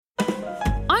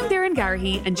I'm Darren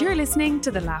Garrahy, and you're listening to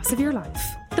The Laughs of Your Life,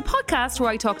 the podcast where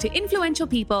I talk to influential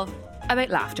people about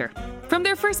laughter. From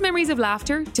their first memories of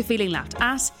laughter, to feeling laughed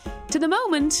at, to the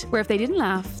moment where if they didn't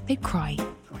laugh, they'd cry.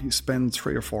 You spend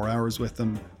 3 or 4 hours with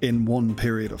them in one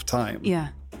period of time. Yeah.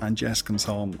 And Jess comes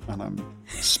home and I'm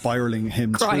spiralling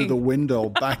him Crying. through the window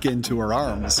back into her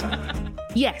arms.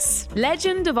 Yes,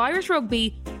 legend of Irish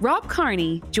rugby, Rob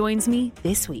Kearney, joins me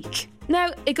this week.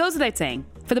 Now, it goes without saying,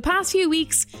 for the past few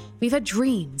weeks, we've had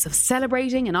dreams of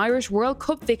celebrating an Irish World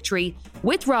Cup victory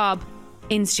with Rob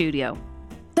in studio.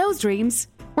 Those dreams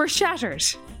were shattered.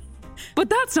 But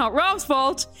that's not Rob's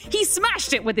fault. He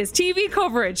smashed it with his TV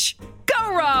coverage.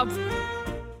 Go, Rob!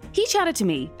 He chatted to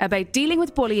me about dealing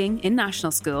with bullying in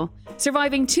national school,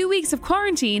 surviving 2 weeks of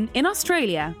quarantine in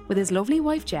Australia with his lovely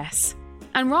wife Jess.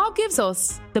 And Rob gives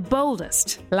us the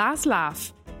boldest last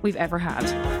laugh we've ever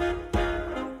had.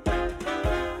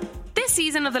 This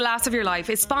season of The Laughs of Your Life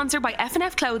is sponsored by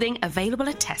F&F Clothing, available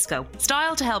at Tesco.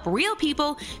 Style to help real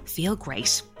people feel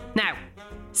great. Now,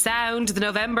 sound the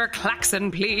November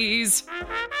klaxon, please.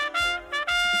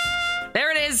 There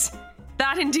it is.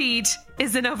 That indeed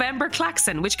is the November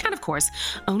klaxon, which can, of course,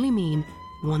 only mean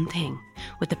one thing.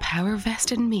 With the power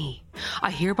vested in me,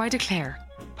 I hereby declare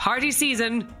party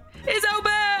season is open!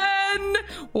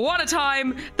 What a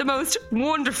time, the most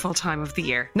wonderful time of the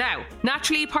year. Now,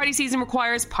 naturally, party season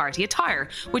requires party attire,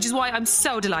 which is why I'm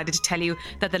so delighted to tell you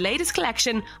that the latest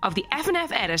collection of the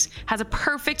F&F Edit has a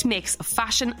perfect mix of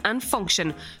fashion and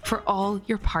function for all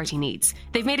your party needs.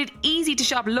 They've made it easy to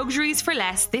shop luxuries for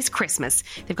less this Christmas.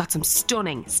 They've got some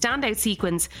stunning standout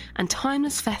sequins and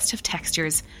timeless festive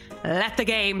textures. Let the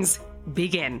games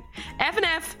begin.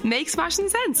 F&F makes fashion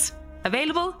sense.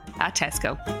 Available at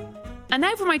Tesco. And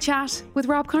now for my chat with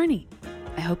Rob Kearney.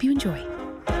 I hope you enjoy.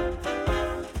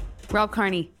 Rob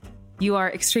Kearney, you are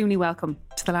extremely welcome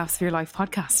to the Laughs of Your Life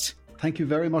podcast. Thank you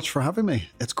very much for having me.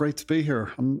 It's great to be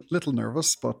here. I'm a little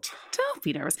nervous, but... Don't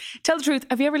be nervous. Tell the truth,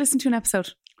 have you ever listened to an episode?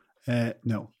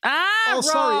 No. Rob!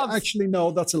 Sorry. Actually,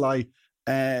 no, that's a lie.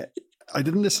 I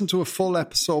didn't listen to a full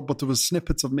episode, but there was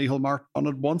snippets of Micheál Martin on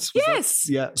it once. Yes.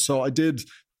 Yeah, so I did...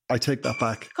 I take that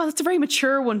back. God, that's a very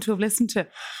mature one to have listened to.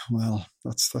 Well,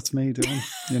 that's me doing,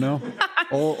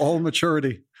 all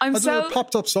maturity. I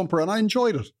popped up somewhere and I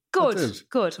enjoyed it. Good.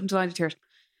 I'm delighted to hear it.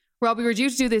 Rob, we were due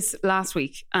to do this last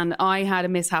week and I had a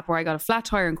mishap where I got a flat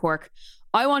tire in Cork.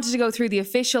 I wanted to go through the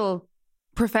official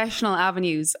professional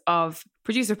avenues of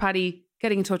producer Paddy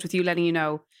getting in touch with you, letting you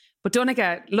know. But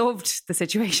Donncha loved the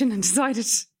situation and decided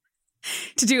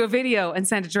to do a video and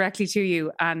send it directly to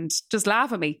you and just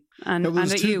laugh at me and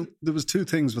at you. There was two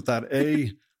things with that.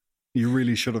 A, you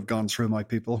really should have gone through my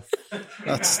people.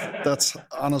 That's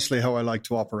honestly how I like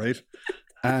to operate.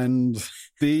 And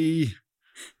B,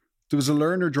 there was a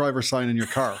learner driver sign in your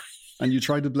car and you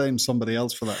tried to blame somebody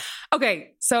else for that.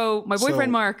 Okay, so my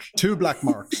boyfriend Mark. 2 black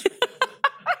marks.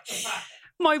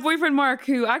 My boyfriend Mark,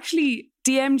 who actually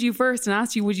DM'd you first and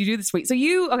asked you, would you do this week? So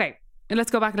okay, and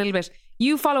let's go back a little bit.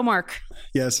 You follow Mark.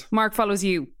 Yes. Mark follows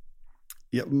you.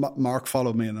 Yeah, Mark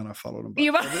followed me and then I followed him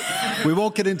back. We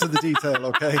won't get into the detail,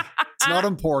 okay? It's not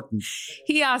important.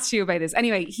 He asked you about this.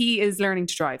 Anyway, he is learning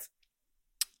to drive.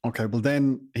 Okay, well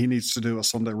then he needs to do a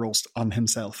Sunday roast on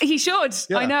himself. He should.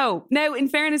 Yeah. I know. Now, in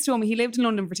fairness to him, he lived in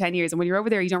London for 10 years and when you're over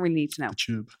there, you don't really need to know. The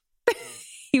tube.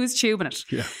 He was tubing it.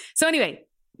 Yeah. So anyway,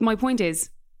 my point is,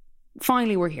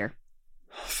 finally we're here.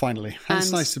 Finally. And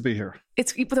it's nice to be here.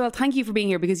 Well, thank you for being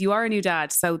here because you are a new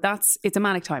dad. So it's a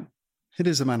manic time. It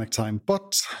is a manic time,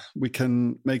 but we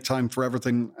can make time for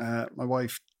everything. My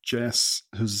wife, Jess,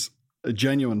 who's a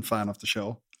genuine fan of the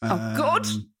show. Good.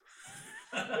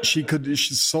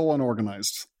 She's so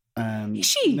unorganized and is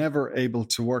she? Never able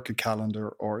to work a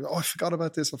calendar or, I forgot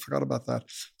about this, I forgot about that.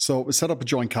 So we set up a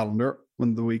joint calendar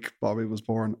when the week Bobby was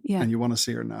born and you want to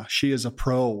see her now. She is a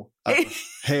pro at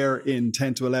hair in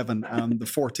 10 to 11 and the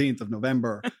 14th of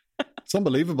November. It's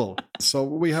unbelievable. So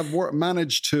we have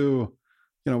managed to,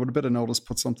 with a bit of notice,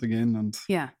 put something in and...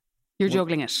 Yeah. You're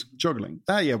juggling it. Juggling.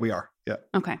 Yeah, we are. Yeah.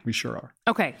 Okay. We sure are.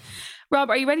 Okay.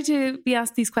 Rob, are you ready to be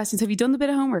asked these questions? Have you done the bit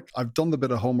of homework? I've done the bit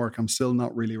of homework. I'm still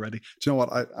not really ready. Do you know what?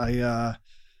 I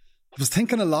was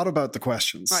thinking a lot about the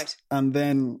questions. Right. And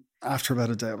then after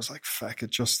about a day, I was like, feck it.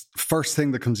 Just first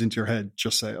thing that comes into your head,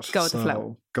 just say it. Go with the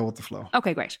flow. Go with the flow.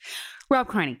 Okay, great. Rob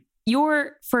Kearney,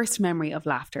 your first memory of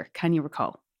laughter, can you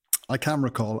recall? I can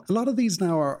recall. A lot of these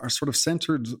now are sort of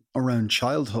centered around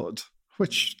childhood,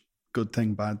 which... Good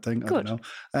thing, bad thing, Good. I don't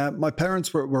know. My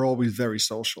parents were always very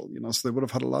social, so they would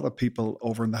have had a lot of people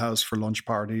over in the house for lunch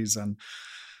parties and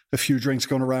a few drinks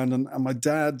going around. And my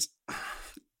dad,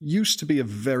 used to be a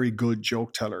very good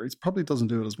joke teller. He probably doesn't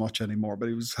do it as much anymore, but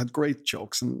he had great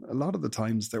jokes. And a lot of the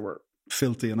times they were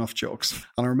filthy enough jokes.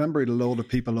 And I remember he had a load of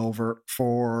people over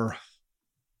for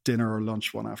dinner or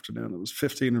lunch one afternoon. It was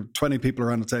 15 or 20 people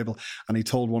around the table, and he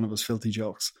told one of his filthy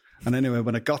jokes. And anyway,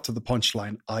 when it got to the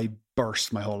punchline, I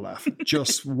burst my whole laugh.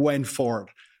 Just went for it.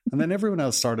 And then everyone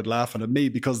else started laughing at me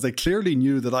because they clearly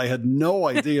knew that I had no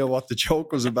idea what the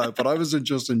joke was about, but I was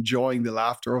just enjoying the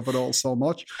laughter of it all so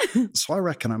much. So I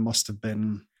reckon I must have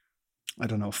been, I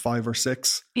don't know, 5 or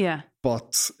 6. Yeah.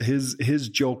 But his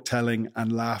joke telling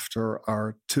and laughter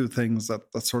are two things that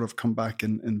sort of come back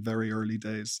in very early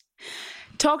days.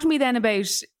 Talk to me then about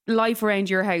life around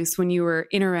your house when you were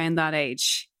in around that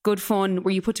age. Good fun.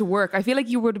 Were you put to work? I feel like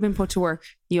you would have been put to work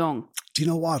young. Do you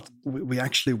know what? We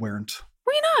actually weren't.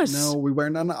 Were you not? No, we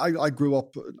weren't. And I grew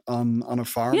up on a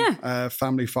farm,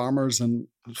 family farmers and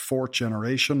 4th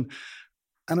generation.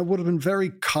 And it would have been very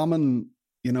common,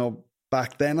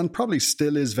 back then, and probably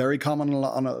still is very common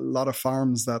on a lot of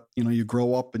farms that, you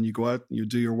grow up and you go out and you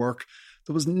do your work.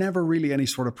 There was never really any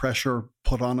sort of pressure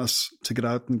put on us to get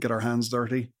out and get our hands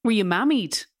dirty. Were you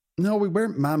mammied? No, we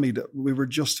weren't mammied. We were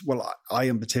just, I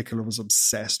in particular was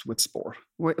obsessed with sport.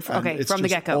 Okay, from the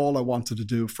get-go. All I wanted to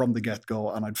do from the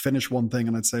get-go. And I'd finish one thing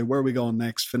and I'd say, where are we going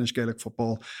next? Finish Gaelic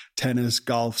football, tennis,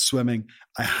 golf, swimming.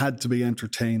 I had to be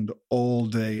entertained all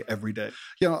day, every day.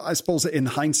 I suppose in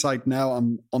hindsight now,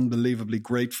 I'm unbelievably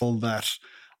grateful that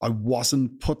I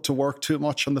wasn't put to work too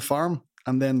much on the farm.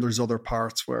 And then there's other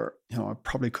parts where, I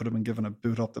probably could have been given a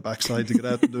boot up the backside to get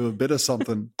out and do a bit of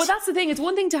something. But that's the thing. It's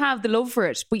one thing to have the love for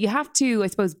it, but you have to, I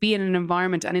suppose, be in an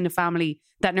environment and in a family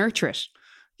that nurture it.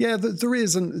 Yeah, there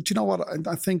is. And do you know what?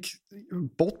 I think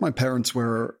both my parents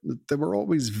were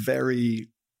always very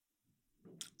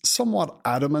somewhat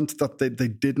adamant that they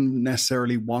didn't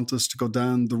necessarily want us to go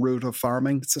down the route of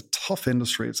farming. It's a tough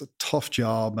industry. It's a tough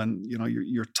job. And,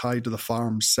 you're tied to the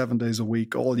farm 7 days a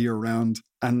week, all year round.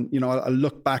 And, I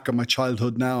look back at my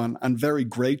childhood now and very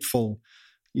grateful,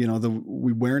 that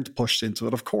we weren't pushed into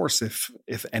it. Of course,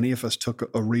 if any of us took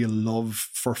a real love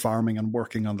for farming and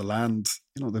working on the land,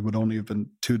 they would only have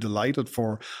been too delighted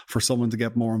for someone to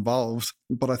get more involved.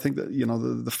 But I think that,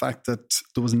 the fact that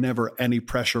there was never any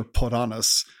pressure put on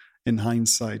us in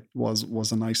hindsight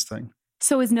was a nice thing.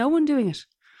 So is no one doing it?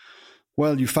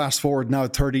 Well, you fast forward now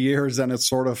 30 years and it's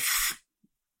sort of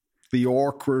the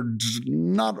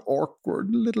not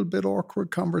awkward, a little bit awkward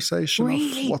conversation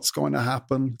of what's going to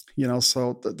happen,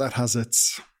 so that has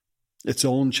its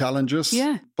own challenges.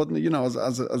 Yeah. But,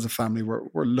 as a family,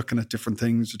 we're looking at different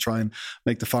things to try and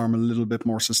make the farm a little bit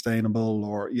more sustainable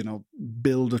or,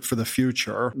 build it for the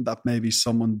future that maybe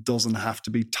someone doesn't have to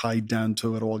be tied down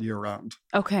to it all year round.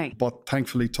 Okay. But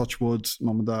thankfully, touch wood,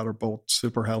 mum and dad are both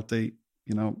super healthy,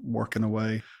 working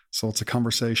away. So it's a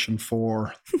conversation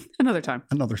for another time.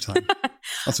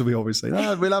 That's what we always say.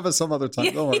 We'll have it some other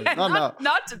time. Don't worry.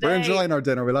 Not today. We're enjoying our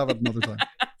dinner. We'll have it another time.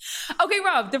 Okay,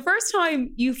 Rob, the first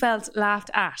time you felt laughed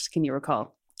at, can you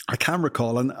recall? I can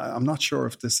recall, and I'm not sure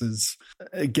if this is,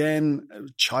 again,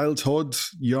 childhood,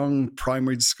 young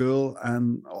primary school,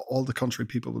 and all the country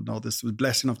people would know this. The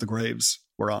Blessing of the Graves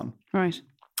were on. Right.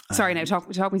 Sorry, now talk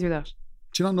me through that.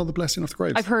 Do you not know the Blessing of the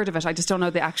Graves? I've heard of it. I just don't know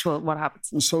the actual what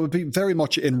happens. So it would be very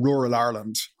much in rural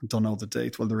Ireland. I don't know the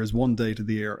date. Well, there is one date of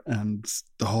the year, and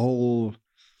the whole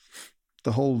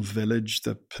village,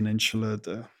 the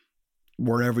peninsula,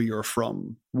 wherever you're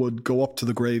from, would go up to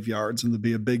the graveyards, and there'd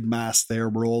be a big mass there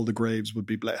where all the graves would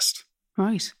be blessed.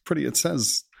 Right.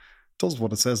 Does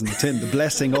what it says in the tin. The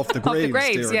blessing of the graves. Of the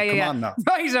graves, dear. yeah. Come on now.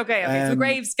 Right. Okay. So the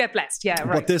graves get blessed. Yeah.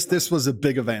 Right. But this was a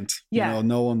big event. Yeah.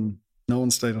 No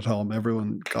one stayed at home.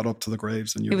 Everyone got up to the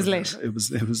graves, and it was lit. It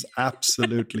was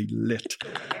absolutely lit.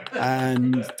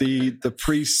 And the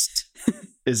priest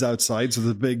is outside, so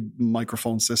the big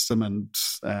microphone system and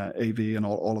AV and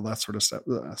all of that sort of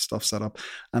stuff set up.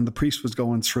 And the priest was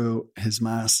going through his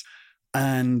mass,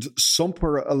 and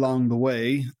somewhere along the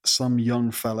way, some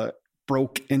young fella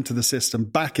broke into the system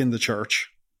back in the church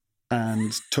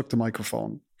and took the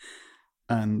microphone,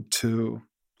 and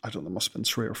I don't know, there must have been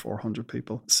 300 or 400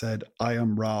 people, said, "I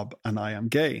am Rob and I am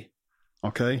gay."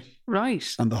 Okay? Right.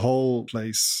 And the whole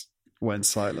place went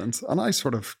silent. And I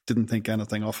sort of didn't think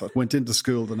anything of it. Went into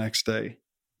school the next day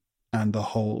and the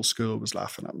whole school was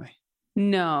laughing at me.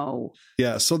 No.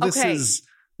 Yeah. So this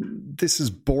is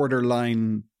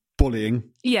borderline bullying.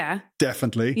 Yeah.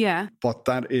 Definitely. Yeah. But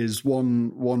that is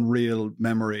one real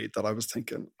memory that I was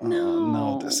thinking,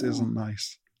 no, this isn't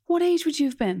nice. What age would you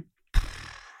have been?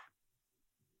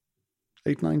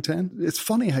 8, 9, 10. It's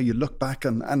funny how you look back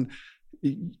and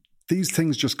these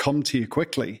things just come to you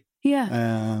quickly.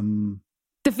 Yeah.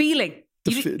 The feeling.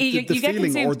 The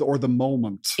feeling or the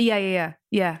moment. Yeah.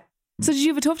 So did you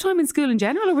have a tough time in school in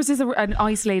general, or was this an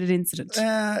isolated incident?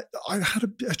 I had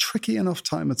a tricky enough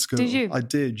time at school. Did you? I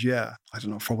did, yeah. I don't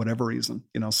know, for whatever reason.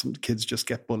 You know, some kids just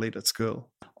get bullied at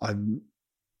school. I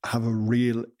have a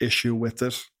real issue with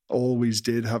it. Always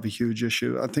did have a huge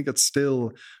issue. I think it's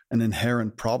still an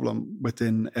inherent problem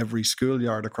within every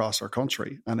schoolyard across our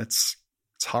country. And it's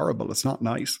horrible. It's not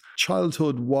nice.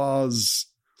 Childhood was,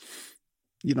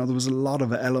 you know, there was a lot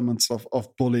of elements of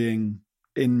bullying,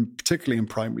 particularly in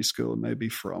primary school, maybe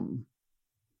from,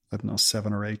 I don't know,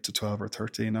 7 or 8 to 12 or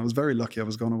 13. I was very lucky. I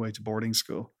was going away to boarding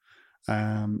school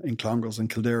in Clongowes in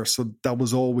Kildare. So that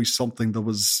was always something that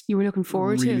was... You were looking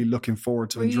forward to? Really looking forward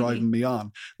to and driving me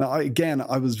on. Now,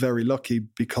 I was very lucky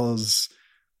because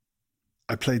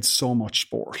I played so much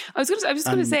sport. I was just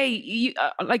going to say,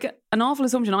 like an awful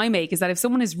assumption I make is that if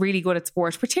someone is really good at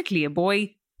sport, particularly a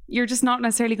boy, you're just not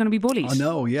necessarily going to be bullied. I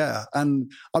know, yeah.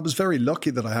 And I was very lucky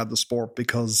that I had the sport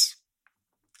because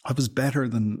I was better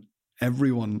than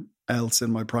everyone else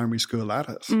in my primary school at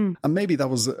it. And maybe that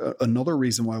was another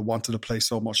reason why I wanted to play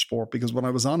so much sport, because when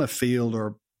I was on a field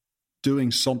or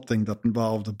doing something that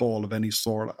involved a ball of any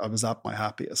sort, I was at my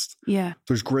happiest. Yeah.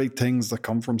 There's great things that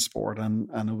come from sport, and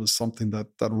it was something that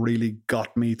really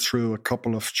got me through a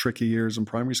couple of tricky years in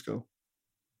primary school.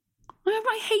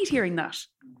 I hate hearing that.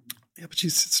 Yeah, but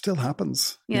it still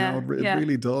happens. Yeah, you know, it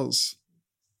really does.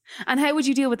 And how would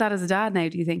you deal with that as a dad now,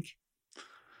 do you think?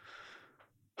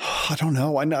 I don't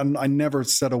know. I never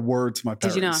said a word to my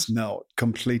parents. Did you not? No,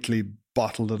 completely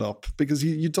bottled it up, because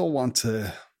you don't want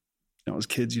to, you know, as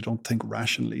kids, you don't think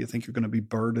rationally. You think you're going to be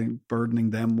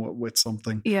burdening them with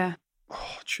something. Yeah.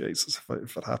 Oh, Jesus,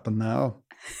 if it happened now.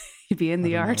 You'd be in the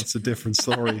yard. It's a different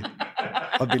story.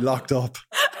 I'd be locked up.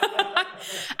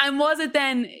 And was it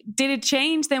then, did it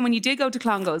change then when you did go to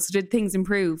Clongowes? Did things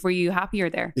improve? Were you happier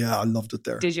there? Yeah, I loved it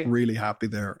there. Did you? Really happy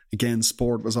there. Again,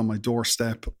 sport was on my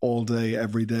doorstep all day,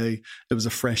 every day. It was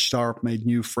a fresh start, made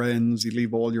new friends. You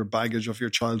leave all your baggage of your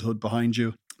childhood behind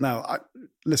you. Now,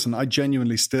 I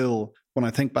genuinely still, when I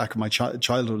think back of my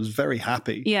childhood, was very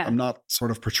happy. Yeah. I'm not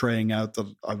sort of portraying out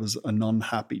that I was an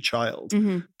unhappy child.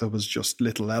 Mm-hmm. There was just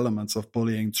little elements of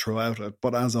bullying throughout it.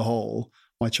 But as a whole,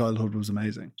 my childhood was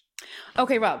amazing.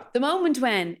 Okay, Rob, the moment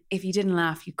when, if you didn't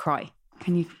laugh, you cry.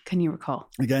 Can you recall?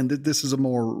 Again, this is a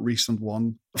more recent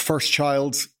one. First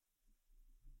child,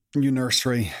 new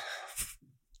nursery.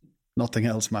 Nothing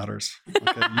else matters.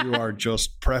 Okay? You are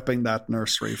just prepping that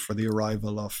nursery for the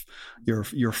arrival of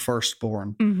your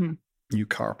firstborn. Mm-hmm. New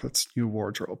carpets, new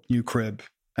wardrobe, new crib,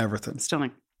 everything.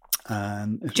 Stunning.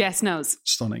 And Jess knows.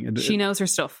 Stunning. She knows her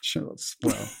stuff. She knows.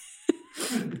 Well,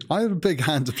 I had a big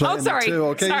hand to play in it too.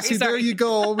 Okay, sorry. There you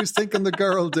go. Always thinking the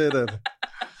girl did it.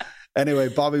 Anyway,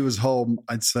 Bobby was home,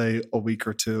 I'd say a week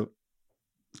or two,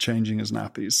 changing his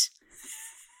nappies.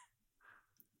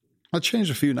 I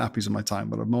changed a few nappies in my time,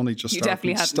 but I'm only just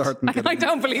starting. I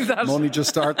don't believe that. I'm only just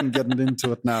starting getting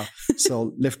into it now.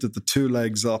 So lifted the 2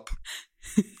 legs up,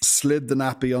 slid the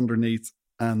nappy underneath,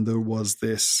 and there was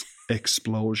this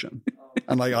explosion.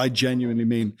 And I genuinely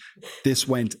mean, this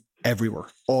went everywhere,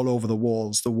 all over the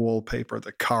walls, the wallpaper,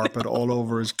 the carpet, all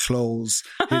over his clothes,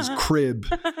 his crib.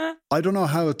 I don't know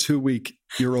how a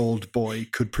 2-week-old boy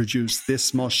could produce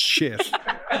this much shit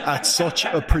at such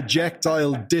a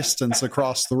projectile distance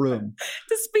across the room.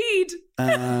 The speed.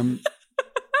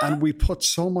 And we put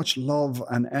so much love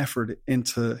and effort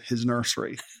into his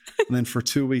nursery. And then for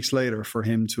 2 weeks later, for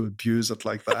him to abuse it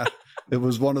like that, it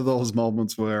was one of those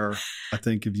moments where I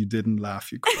think if you didn't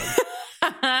laugh, you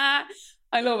cried.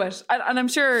 I love it. And I'm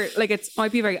sure like it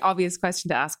might be a very obvious question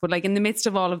to ask, but like in the midst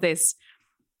of all of this,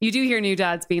 you do hear new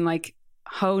dads being like,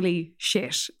 holy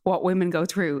shit, what women go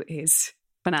through is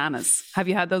bananas. Have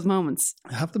you had those moments?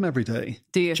 I have them every day.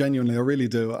 Do you? Genuinely, I really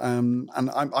do. And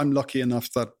I'm lucky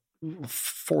enough that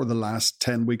for the last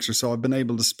 10 weeks or so, I've been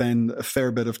able to spend a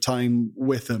fair bit of time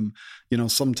with him, you know,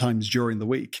 sometimes during the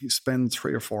week. You spend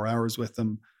 3 or 4 hours with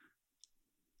him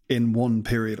in one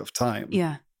period of time.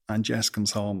 Yeah. And Jess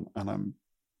comes home and I'm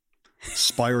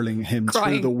spiraling him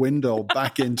through the window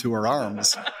back into her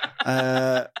arms.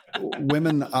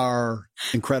 Women are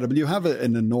incredible. You have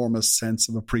an enormous sense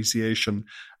of appreciation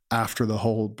after the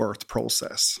whole birth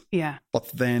process. Yeah.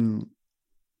 But then,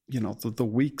 you know, the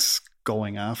weeks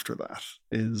going after that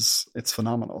it's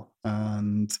phenomenal.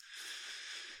 And,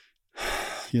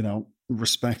 you know,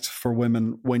 respect for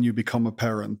women when you become a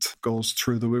parent goes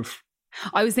through the roof.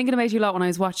 I was thinking about you a lot when I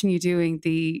was watching you doing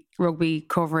the rugby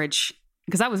coverage,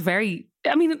 because that was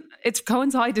it's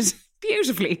coincided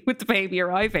beautifully with the baby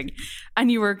arriving.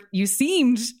 And you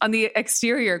seemed on the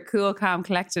exterior cool, calm,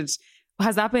 collected.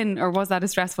 Has that been, or was that a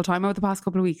stressful time over the past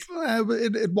couple of weeks?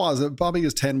 It was. Bobby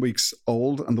is 10 weeks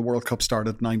old and the World Cup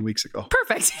started 9 weeks ago.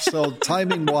 Perfect. So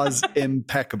timing was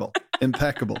impeccable.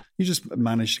 You just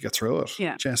managed to get through it.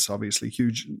 Yeah. Jess, obviously,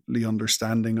 hugely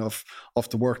understanding of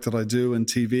the work that I do in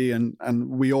TV. And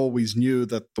we always knew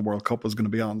that the World Cup was going to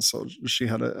be on. So she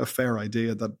had a fair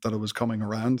idea that it was coming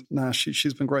around.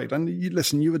 She's been great. And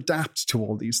you adapt to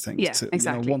all these things. Yeah,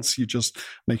 exactly. Once you just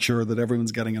make sure that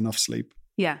everyone's getting enough sleep.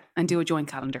 Yeah, and do a joint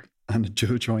calendar.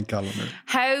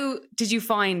 How did you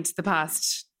find the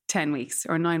past 10 weeks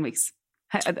or 9 weeks?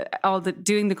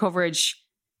 Doing the coverage,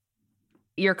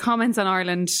 your comments on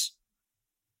Ireland,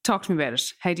 talk to me about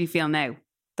it. How do you feel now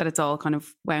that it's all kind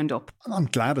of wound up? I'm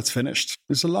glad it's finished.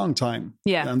 It's a long time.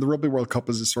 Yeah. And the Rugby World Cup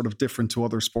is sort of different to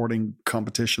other sporting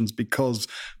competitions because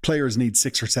players need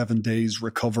 6 or 7 days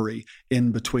recovery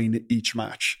in between each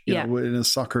match. You know, in a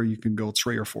soccer, you can go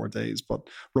 3 or 4 days, but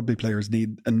rugby players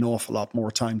need an awful lot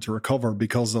more time to recover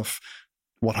because of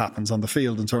what happens on the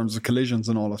field in terms of collisions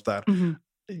and all of that.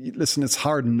 Mm-hmm. Listen, it's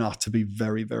hard not to be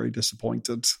very, very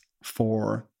disappointed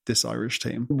for this Irish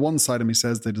team. One side of me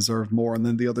says they deserve more, and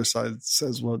then the other side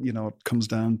says, well, you know, it comes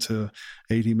down to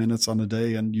 80 minutes on a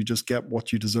day and you just get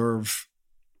what you deserve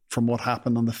from what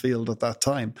happened on the field at that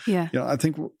time. Yeah. You know, I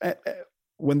think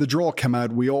when the draw came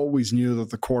out, we always knew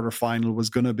that the quarterfinal was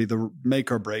going to be the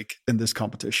make or break in this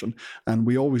competition. And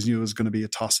we always knew it was going to be a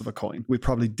toss of a coin. We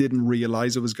probably didn't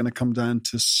realize it was going to come down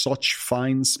to such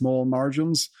fine, small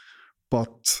margins,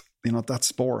 but you know, that's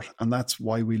sport, and that's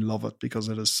why we love it, because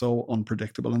it is so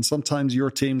unpredictable. And sometimes your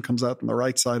team comes out on the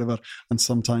right side of it, and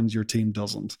sometimes your team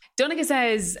doesn't. Donnacha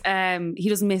says he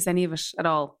doesn't miss any of it at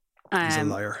all. He's a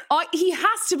liar. He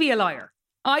has to be a liar.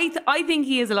 I think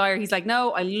he is a liar. He's like,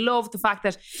 no, I love the fact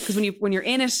that, because when you're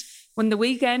in it, when the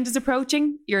weekend is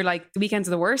approaching, you're like, the weekends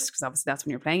are the worst, because obviously that's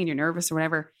when you're playing and you're nervous or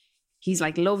whatever. He's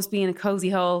like, loves being a cozy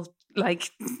hole,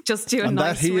 like just doing and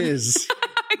nice. And that he is.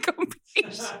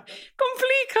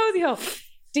 Complete cozy hole.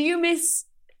 Do you miss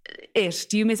it?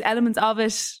 Do you miss elements of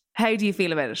it? How do you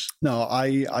feel about it? No,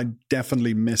 I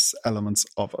definitely miss elements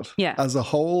of it. Yeah. As a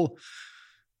whole,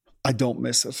 I don't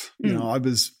miss it. You know, I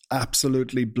was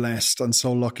absolutely blessed and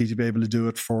so lucky to be able to do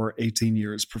it for 18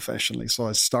 years professionally. So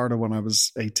I started when I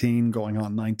was 18, going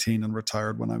on 19, and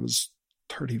retired when I was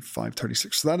 35,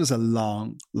 36. So that is a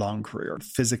long, long career.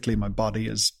 Physically, my body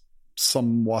is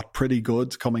somewhat pretty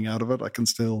good coming out of it. I can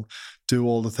still do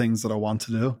all the things that I want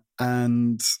to do.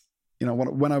 And, you know,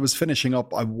 when I was finishing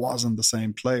up, I wasn't the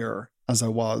same player as I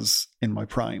was in my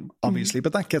prime, obviously.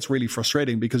 But that gets really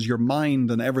frustrating because your mind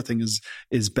and everything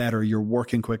is better. You're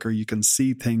working quicker. You can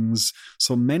see things.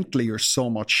 So mentally, you're so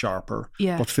much sharper,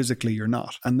 but physically, you're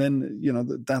not. And then, you know,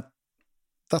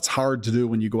 that's hard to do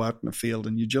when you go out in the field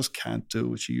and you just can't do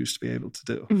what you used to be able to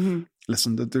do. Mm-hmm.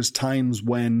 Listen, there's times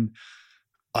when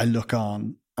I look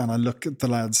on and I look at the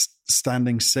lads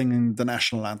standing singing the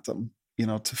national anthem, you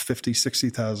know, to 50,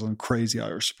 60,000 crazy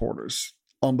Irish supporters.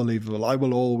 Unbelievable. I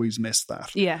will always miss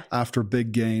that. Yeah. After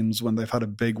big games, when they've had a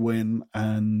big win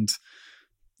and,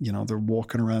 you know, they're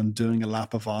walking around doing a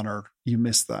lap of honor, you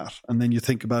miss that. And then you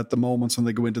think about the moments when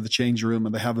they go into the change room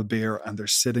and they have a beer and they're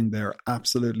sitting there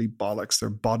absolutely bollocks, their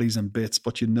bodies in bits,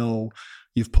 but you know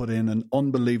you've put in an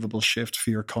unbelievable shift for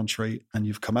your country and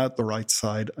you've come out the right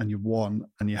side and you've won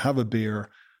and you have a beer,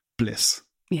 bliss.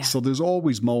 Yeah. So there's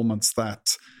always moments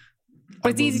that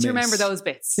but it's easy to remember those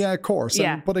bits. Yeah, of course.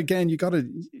 Yeah. But again, you gotta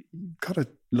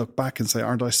look back and say,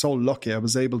 aren't I so lucky I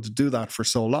was able to do that for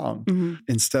so long,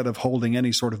 instead of holding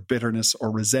any sort of bitterness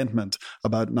or resentment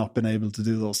about not being able to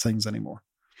do those things anymore.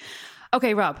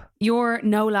 Okay, Rob, your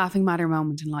no laughing matter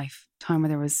moment in life, time where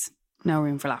there was no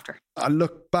room for laughter. I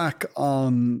look back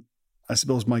on, I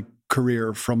suppose, my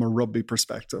career from a rugby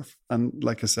perspective. And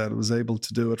like I said, I was able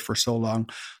to do it for so long.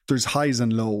 There's highs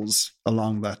and lows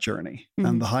along that journey.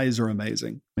 And the highs are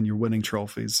amazing. When you're winning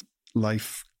trophies,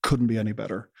 life couldn't be any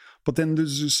better. But then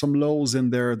there's just some lows in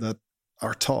there that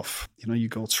are tough. You know, you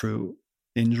go through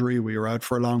injury where you're out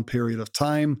for a long period of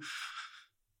time,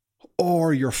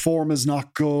 or your form is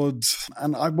not good.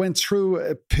 And I went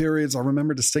through periods, I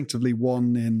remember distinctively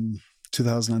one in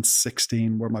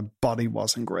 2016 where my body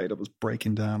wasn't great. It was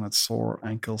breaking down. I had sore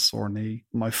ankle, sore knee.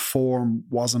 My form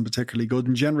wasn't particularly good.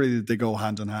 And generally they go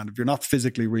hand in hand. If you're not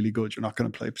physically really good, you're not going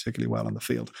to play particularly well on the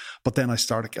field. But then I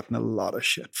started getting a lot of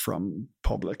shit from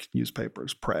public,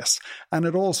 newspapers, press. And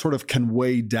it all sort of can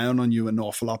weigh down on you an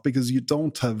awful lot because you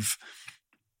don't have...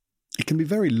 It can be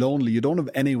very lonely. You don't have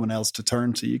anyone else to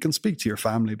turn to. You can speak to your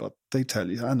family, but they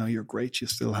tell you, I know you're great. You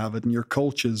still have it. And your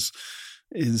coaches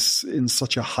is in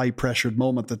such a high pressured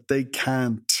moment that they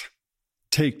can't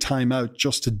take time out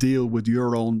just to deal with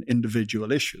your own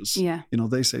individual issues. Yeah. You know,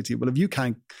 they say to you, well, if you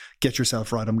can't get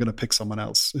yourself right, I'm going to pick someone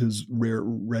else who's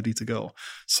ready to go.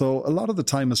 So a lot of the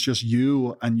time it's just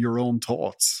you and your own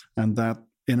thoughts and that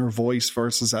inner voice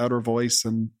versus outer voice.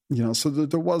 And, you know, so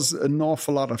there was an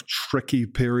awful lot of tricky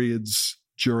periods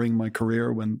during my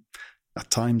career when at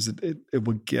times it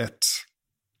would get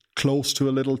close to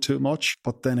a little too much.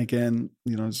 But then again,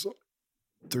 you know,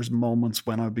 there's moments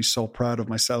when I'd be so proud of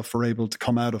myself for able to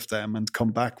come out of them and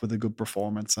come back with a good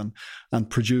performance and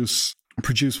produce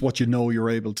what you know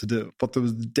you're able to do. But there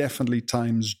was definitely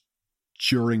times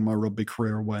during my rugby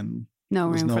career when no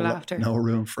room for laughter. No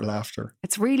room for laughter.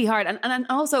 It's really hard. And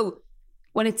also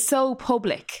when it's so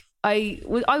public, I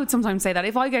would sometimes say that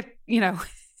if I get, you know,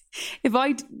 if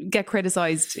I get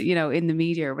criticized, you know, in the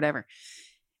media or whatever,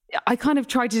 I kind of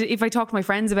try to, if I talk to my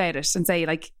friends about it and say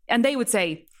like, and they would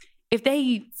say, if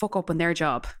they fuck up on their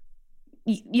job,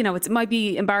 you know, it might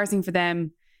be embarrassing for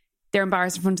them. They're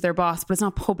embarrassed in front of their boss, but it's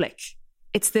not public.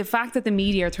 It's the fact that the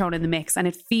media are thrown in the mix and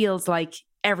it feels like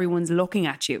everyone's looking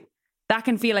at you. That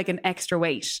can feel like an extra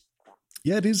weight.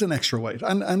 Yeah, it is an extra weight.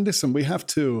 And listen,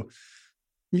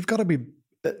 you've got to be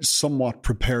somewhat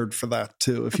prepared for that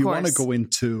too. If you want to go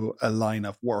into a line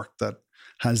of work that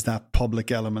has that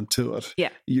public element to it,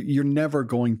 you're never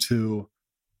going to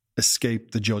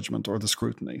escape the judgment or the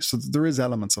scrutiny. So there is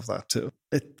elements of that too.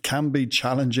 It can be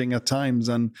challenging at times.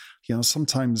 And, you know,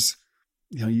 sometimes,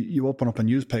 you know, you open up a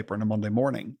newspaper on a Monday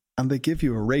morning and they give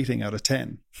you a rating out of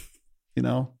 10, you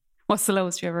know. What's the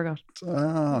lowest you ever got?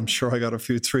 I'm sure I got a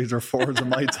few 3s or 4s in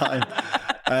my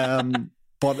time.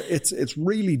 But it's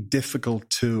really difficult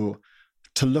to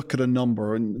look at a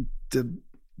number and the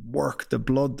work, the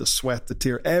blood, the sweat, the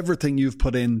tear, everything you've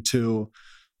put into,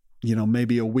 you know,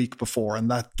 maybe a week before,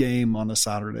 and that game on a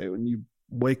Saturday when you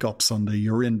wake up Sunday,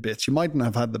 you're in bits. You mightn't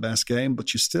have had the best game,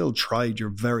 but you still tried your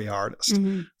very hardest.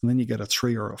 Mm-hmm. And then you get a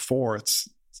 3 or a 4. It's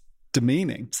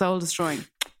demeaning. Soul destroying.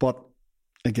 But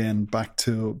again, back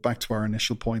to our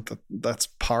initial point that's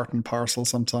part and parcel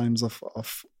sometimes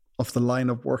of the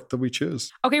line of work that we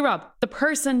choose. Okay, Rob, the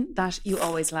person that you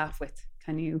always laugh with,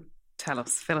 can you fill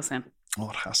us in? Oh,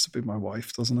 it has to be my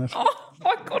wife, doesn't it? Oh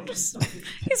my goodness.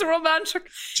 He's a romantic.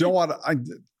 Do you know what?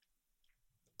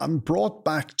 I'm brought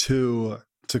back to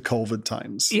COVID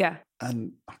times. Yeah.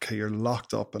 And okay, you're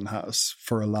locked up in house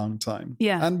for a long time.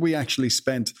 Yeah. And we actually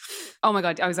spent... Oh my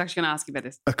God, I was actually going to ask you about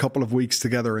this. A couple of weeks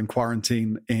together in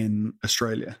quarantine in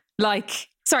Australia.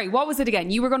 Sorry, what was it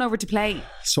again? You were going over to play.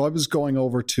 So I was going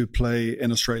over to play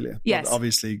in Australia. Yes. But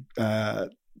obviously,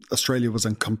 Australia was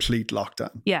in complete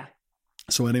lockdown. Yeah.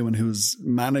 So anyone who's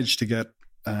managed to get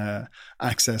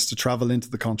access to travel into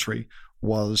the country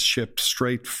was shipped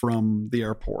straight from the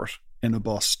airport in a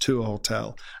bus to a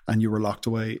hotel, and you were locked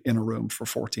away in a room for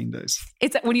 14 days.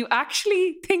 It's when you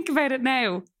actually think about it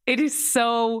now, it is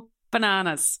so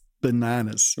bananas.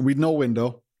 Bananas. We'd no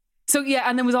window. So yeah,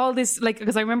 and there was all this, like,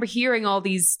 because I remember hearing all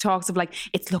these talks of like,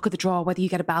 it's luck of the draw whether you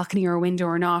get a balcony or a window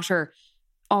or not, or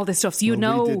all this stuff. So you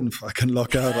know, we didn't fucking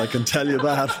luck out. I can tell you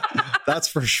that. That's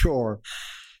for sure.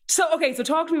 So, okay, so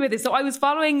talk to me about this. So I was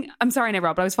following, I'm sorry now,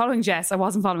 Rob, but I was following Jess. I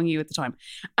wasn't following you at the time.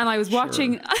 And I was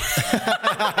watching,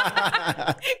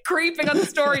 creeping on the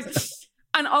stories.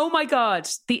 And oh my God,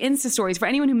 the Insta stories, for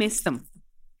anyone who missed them.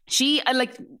 She,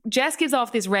 Jess gives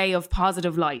off this ray of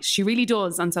positive light. She really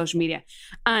does on social media.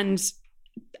 And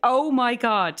oh my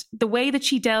God, the way that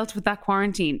she dealt with that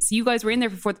quarantine. So you guys were in there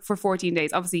for 14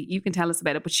 days. Obviously, you can tell us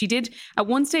about it. But she did, at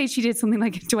one stage, she did something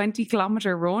like a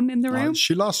 20-kilometer run in the room.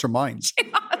 She lost her mind.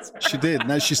 She did.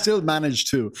 Now, she still managed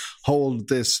to hold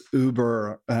this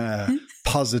uber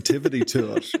positivity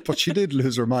to it. But she did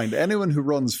lose her mind. Anyone who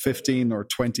runs 15 or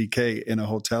 20K in a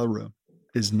hotel room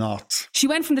is not. She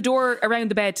went from the door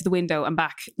around the bed to the window and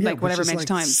back, whatever amount of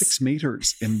times. 6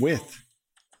 meters in width.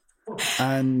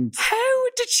 And how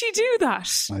did she do that?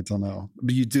 I don't know.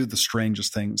 But you do the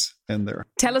strangest things in there.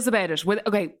 Tell us about it.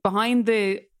 Okay, behind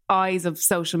the eyes of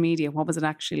social media, what was it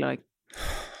actually like?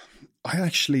 I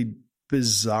actually,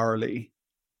 bizarrely,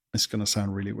 it's going to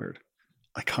sound really weird,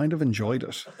 I kind of enjoyed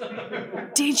it.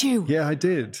 Did you? Yeah, I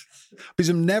did. Because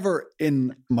I'm never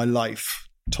in my life,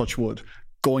 touch wood,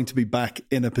 going to be back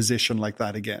in a position like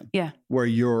that again. Yeah. Where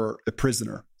you're a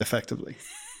prisoner, effectively.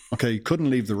 Okay, you couldn't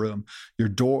leave the room.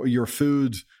 Your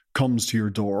food comes to your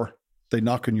door. They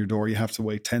knock on your door. You have to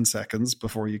wait 10 seconds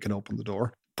before you can open the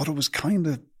door. But it was kind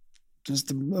of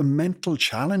just a mental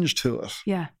challenge to it.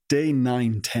 Yeah. Day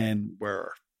 9, 10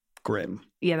 were grim.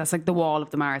 Yeah, that's like the wall of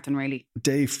the marathon, really.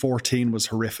 Day 14 was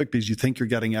horrific because you think you're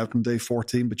getting out on day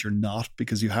 14, but you're not,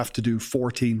 because you have to do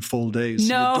 14 full days.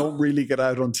 No. So you don't really get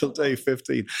out until day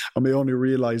 15. And we only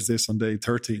realised this on day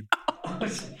 13.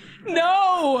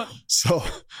 No. So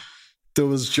there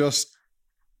was just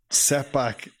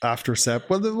setback after setback.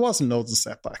 Well, there wasn't loads of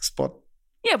setbacks, but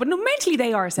yeah, but no, mentally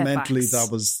they are setbacks. mentally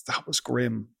that was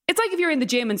grim. It's like if you're in the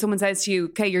gym and someone says to you,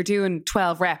 okay, you're doing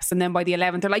 12 reps, and then by the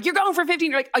 11th they're like, you're going for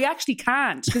 15. You're like, I actually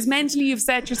can't, because mentally you've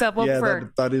set yourself up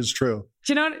for... that is true.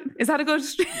 Do you know, is that a good...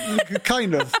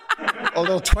 Kind of.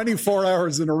 Although 24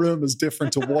 hours in a room is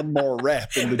different to one more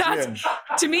rep in the gym.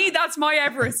 To me, that's my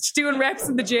Everest, doing reps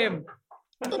in the gym.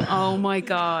 Oh my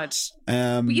God.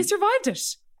 But you survived it.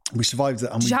 We survived it.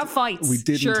 And Did you have fights? We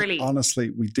didn't, surely. Honestly,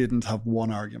 we didn't have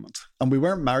one argument. And we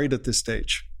weren't married at this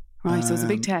stage. Right, so it's a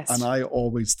big test. And I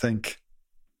always think,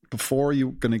 before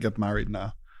you're going to get married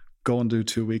now, go and do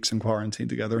 2 weeks in quarantine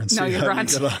together and see how you get on.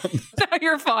 No,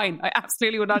 you're fine. I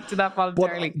absolutely would not do that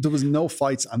voluntarily. But there was no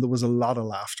fights and there was a lot of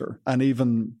laughter. And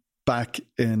even back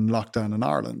in lockdown in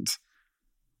Ireland,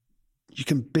 you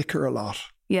can bicker a lot.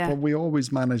 Yeah. But we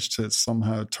always managed to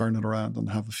somehow turn it around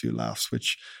and have a few laughs,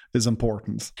 which is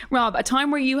important. Rob, a time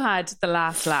where you had the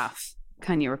last laugh,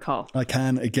 can you recall? I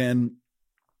can. Again,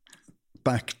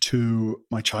 back to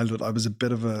my childhood, I was a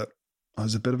bit of a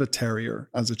terrier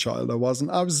as a child. I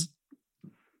wasn't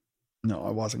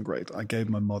great. I gave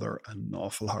my mother an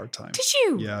awful hard time. Did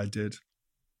you? Yeah, I did.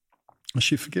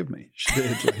 She forgave me. She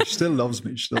did. Like, she still loves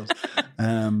me. She does.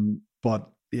 But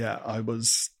yeah, I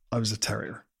was a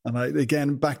terrier. And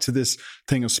again, back to this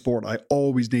thing of sport, I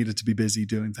always needed to be busy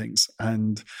doing things.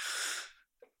 And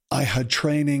I had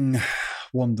training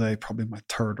one day, probably my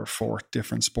third or fourth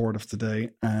different sport of the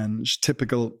day. And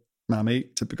typical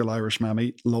Irish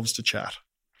mammy, loves to chat.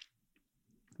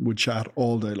 Would chat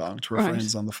all day long to her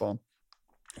friends on the phone.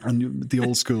 And the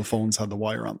old school phones had the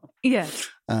wire on them. Yeah.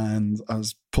 And I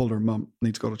was pulled her, Mum,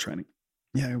 need to go to training.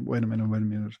 Yeah, wait a minute.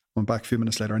 Went back a few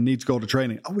minutes later. I need to go to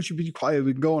training. Oh, would you be quiet?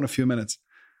 We can go in a few minutes.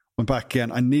 Went back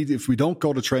again. If we don't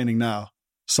go to training now,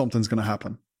 something's going to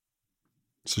happen.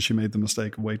 So she made the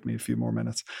mistake of waiting me a few more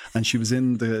minutes. And she was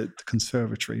in the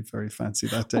conservatory, very fancy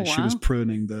that day. Oh, wow. She was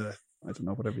pruning I don't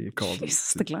know, whatever you call them.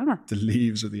 The glamour. The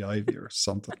leaves or the ivy or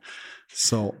something.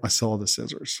 So I saw the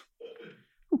scissors.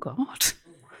 Oh, God.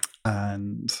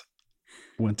 And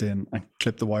went in and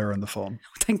clipped the wire on the phone.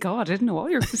 Thank God, I didn't know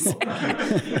what you were saying. So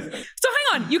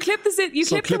hang on, you clipped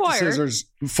the wire. The scissors,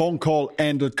 phone call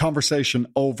ended, conversation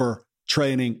over,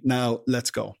 training, now let's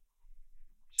go.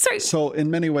 Sorry. So in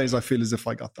many ways I feel as if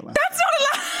I got the last That's laugh. Not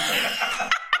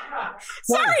a laugh.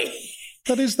 Sorry.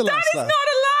 That is the last laugh. That is not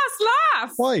a last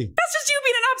laugh. Why? That's just you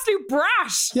being an absolute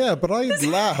brat. Yeah, but I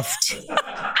laughed.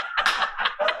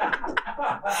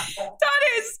 That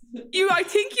is you. I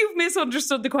think you've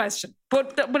misunderstood the question,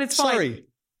 but it's fine. Sorry,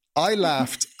 I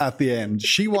laughed at the end.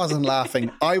 She wasn't laughing.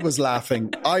 I was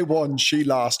laughing. I won. She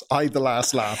lost. I the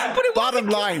last laugh. But bottom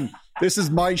line, this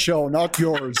is my show, not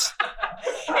yours.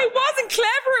 It wasn't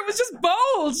clever. It was just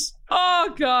bold.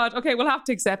 Oh God. Okay, we'll have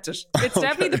to accept it. It's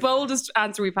definitely the boldest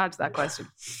answer we've had to that question.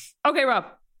 Okay, Rob.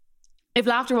 If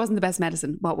laughter wasn't the best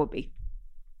medicine, what would be?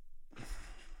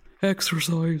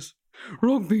 Exercise.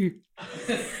 Rugby.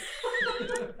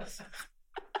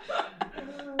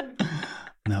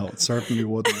 No, it certainly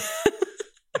wouldn't.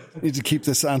 Need to keep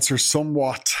this answer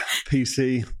somewhat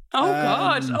PC. Oh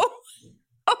God.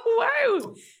 Oh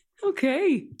wow.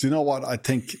 Okay. Do you know what? I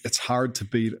think it's hard to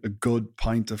beat a good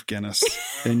pint of Guinness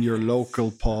in your local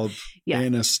pub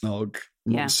in a snug.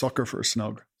 I'm a sucker for a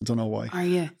snug. I don't know why. Are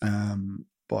you?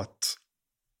 But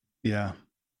yeah.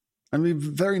 I mean,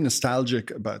 very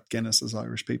nostalgic about Guinness as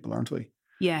Irish people, aren't we?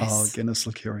 Yes. Oh, Guinness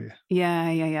will cure you.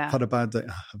 Yeah. Had a bad day.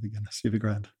 Have a Guinness. You'll be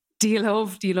grand. Do you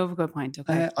love a good pint?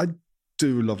 Okay. I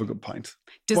do love a good pint.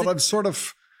 But I've sort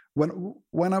of,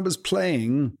 when I was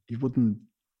playing, you wouldn't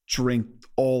drink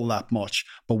all that much.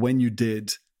 But when you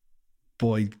did,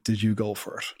 boy, did you go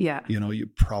for it. Yeah. You know, you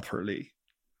properly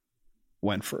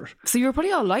went for it. So you were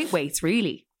probably all lightweights,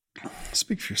 really.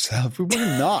 Speak for yourself. We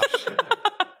were not.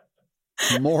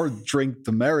 The more drink,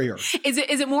 the merrier. Is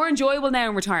it more enjoyable now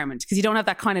in retirement? Because you don't have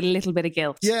that kind of little bit of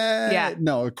guilt. Yeah.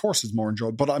 No, of course it's more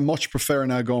enjoyable. But I much prefer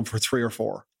now going for 3 or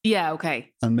 4. Yeah, okay.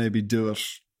 And maybe do it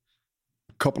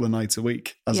a couple of nights a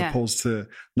week as opposed to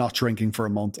not drinking for a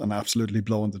month and absolutely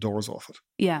blowing the doors off it.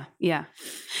 Yeah.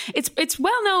 It's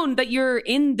well known that you're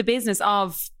in the business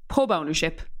of pub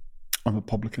ownership. I'm a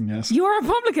publican, yes. You're a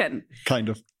publican? Kind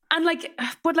of. And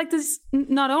but there's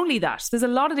not only that, there's a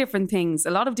lot of different things,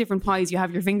 a lot of different pies you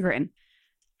have your finger in,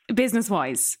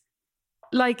 business-wise.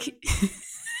 That's,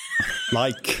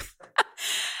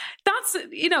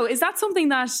 is that something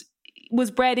that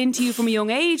was bred into you from a young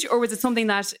age, or was it something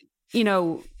that,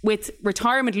 with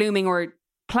retirement looming or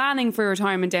planning for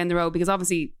retirement down the road, because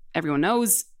obviously everyone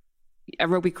knows a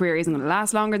rugby career isn't going to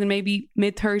last longer than maybe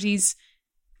mid-30s,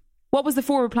 What was the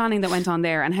forward planning that went on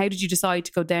there, and how did you decide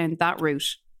to go down that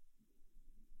route?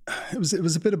 It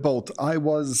was a bit of both. I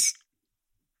wasn't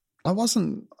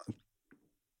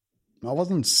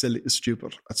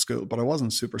stupid at school, but I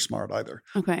wasn't super smart either.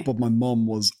 Okay. But my mum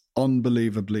was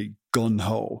unbelievably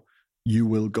gung-ho. You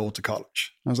will go to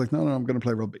college. I was like, no, I'm going to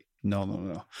play rugby.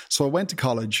 No. So I went to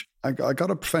college. I got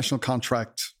a professional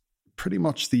contract pretty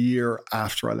much the year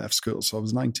after I left school. So I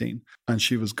was 19 and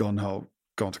she was gung-ho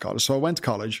going to college. So I went to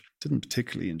college, didn't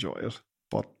particularly enjoy it,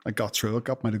 but I got through it,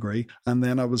 got my degree. And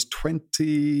then I was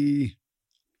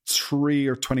 23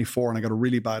 or 24 and I got a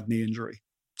really bad knee injury.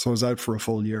 So I was out for a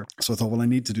full year. So I thought, well, I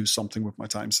need to do something with my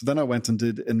time. So then I went and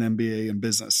did an MBA in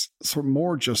business. So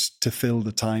more just to fill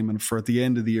the time and for at the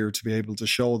end of the year to be able to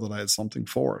show that I had something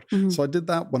for it. Mm-hmm. So I did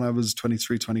that when I was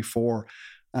 23, 24.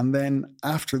 And then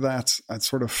after that, I'd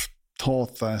sort of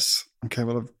thought that, okay,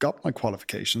 well, I've got my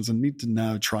qualifications and need to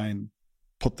now try and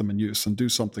put them in use and do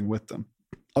something with them.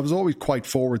 I was always quite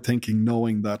forward thinking,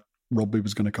 knowing that rugby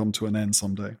was going to come to an end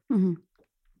someday. Mm-hmm.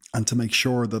 And to make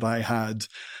sure that I had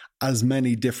as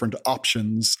many different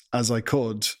options as I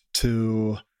could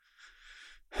to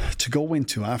go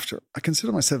into after. I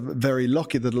consider myself very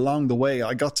lucky that along the way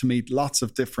I got to meet lots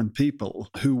of different people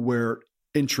who were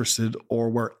interested or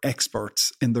were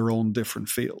experts in their own different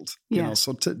field. You know,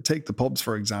 so to take the pubs,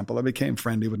 for example, I became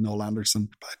friendly with Noel Anderson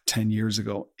about 10 years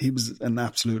ago. He was an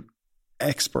absolute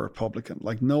expert publican,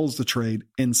 like knows the trade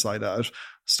inside out.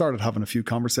 Started having a few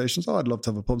conversations. Oh, I'd love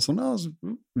to have a pub. So no,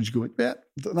 would you go? Yeah.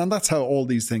 And that's how all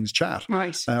these things chat,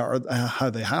 right? Or how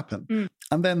they happen. Mm.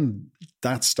 And then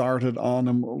that started on,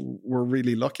 and we're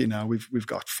really lucky now. We've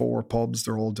got 4 pubs.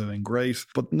 They're all doing great.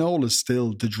 But Noel is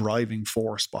still the driving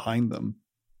force behind them.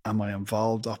 Am I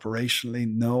involved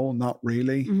operationally? No, not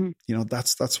really. Mm-hmm. You know,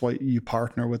 that's why you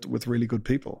partner with really good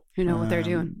people who know what they're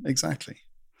doing. Exactly.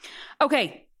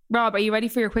 Okay. Rob, are you ready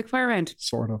for your quickfire round?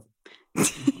 Sort of.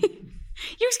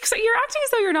 You're acting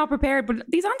as though you're not prepared, but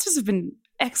these answers have been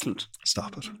excellent.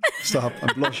 Stop it. Stop.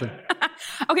 I'm blushing.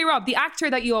 Okay, Rob, the actor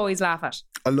that you always laugh at.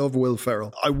 I love Will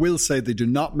Ferrell. I will say they do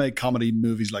not make comedy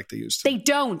movies like they used to. They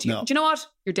don't. No. Do you know what?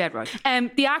 You're dead right.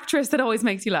 The actress that always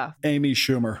makes you laugh. Amy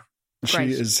Schumer.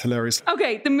 She is hilarious.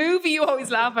 Okay, the movie you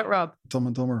always laugh at, Rob. Dumb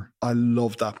and Dumber. I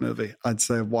love that movie. I'd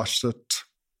say I've watched it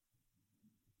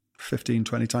 15,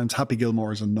 20 times. Happy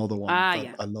Gilmore is another one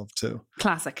that I love too.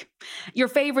 Classic. Your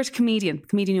favourite comedian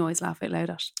you always laugh out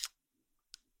loud at?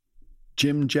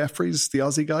 Jim Jeffries, the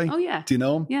Aussie guy. Oh yeah. Do you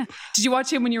know him? Yeah. Did you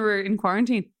watch him when you were in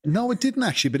quarantine? No, I didn't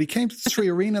actually, but he came to the 3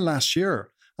 Arena last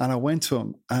year and I went to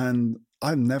him and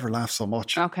I've never laughed so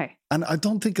much. Okay. And I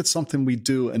don't think it's something we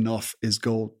do enough is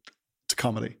go to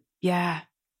comedy. Yeah.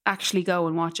 Actually go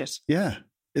and watch it. Yeah.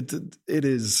 It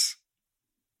is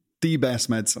the best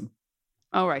medicine.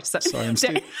 All right.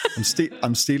 Sorry,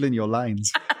 I'm stealing your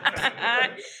lines.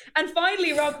 And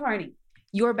finally, Rob Kearney,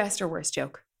 your best or worst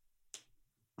joke?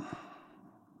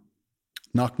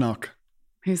 Knock, knock.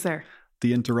 Who's there?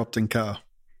 The interrupting cow.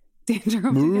 The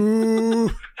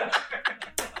interrupting cow.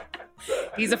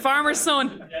 He's a farmer's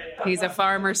son. He's a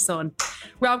farmer's son.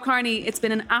 Rob Kearney, it's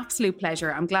been an absolute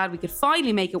pleasure. I'm glad we could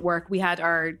finally make it work. We had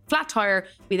our flat tire.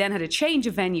 We then had a change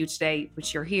of venue today,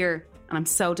 which you're here. And I'm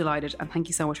so delighted. And thank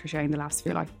you so much for sharing the laughs of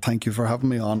your life. Thank you for having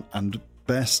me on, and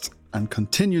best and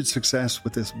continued success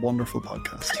with this wonderful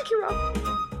podcast. Thank you, Rob.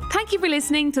 Thank you for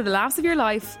listening to The Laughs of Your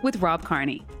Life with Rob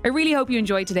Kearney. I really hope you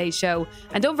enjoyed today's show.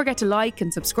 And don't forget to like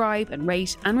and subscribe and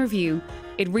rate and review.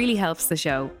 It really helps the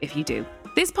show if you do.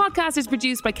 This podcast is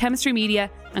produced by Chemistry Media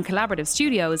and Collaborative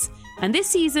Studios. And this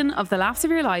season of The Laughs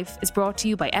of Your Life is brought to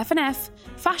you by F&F,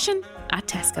 Fashion at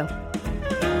Tesco.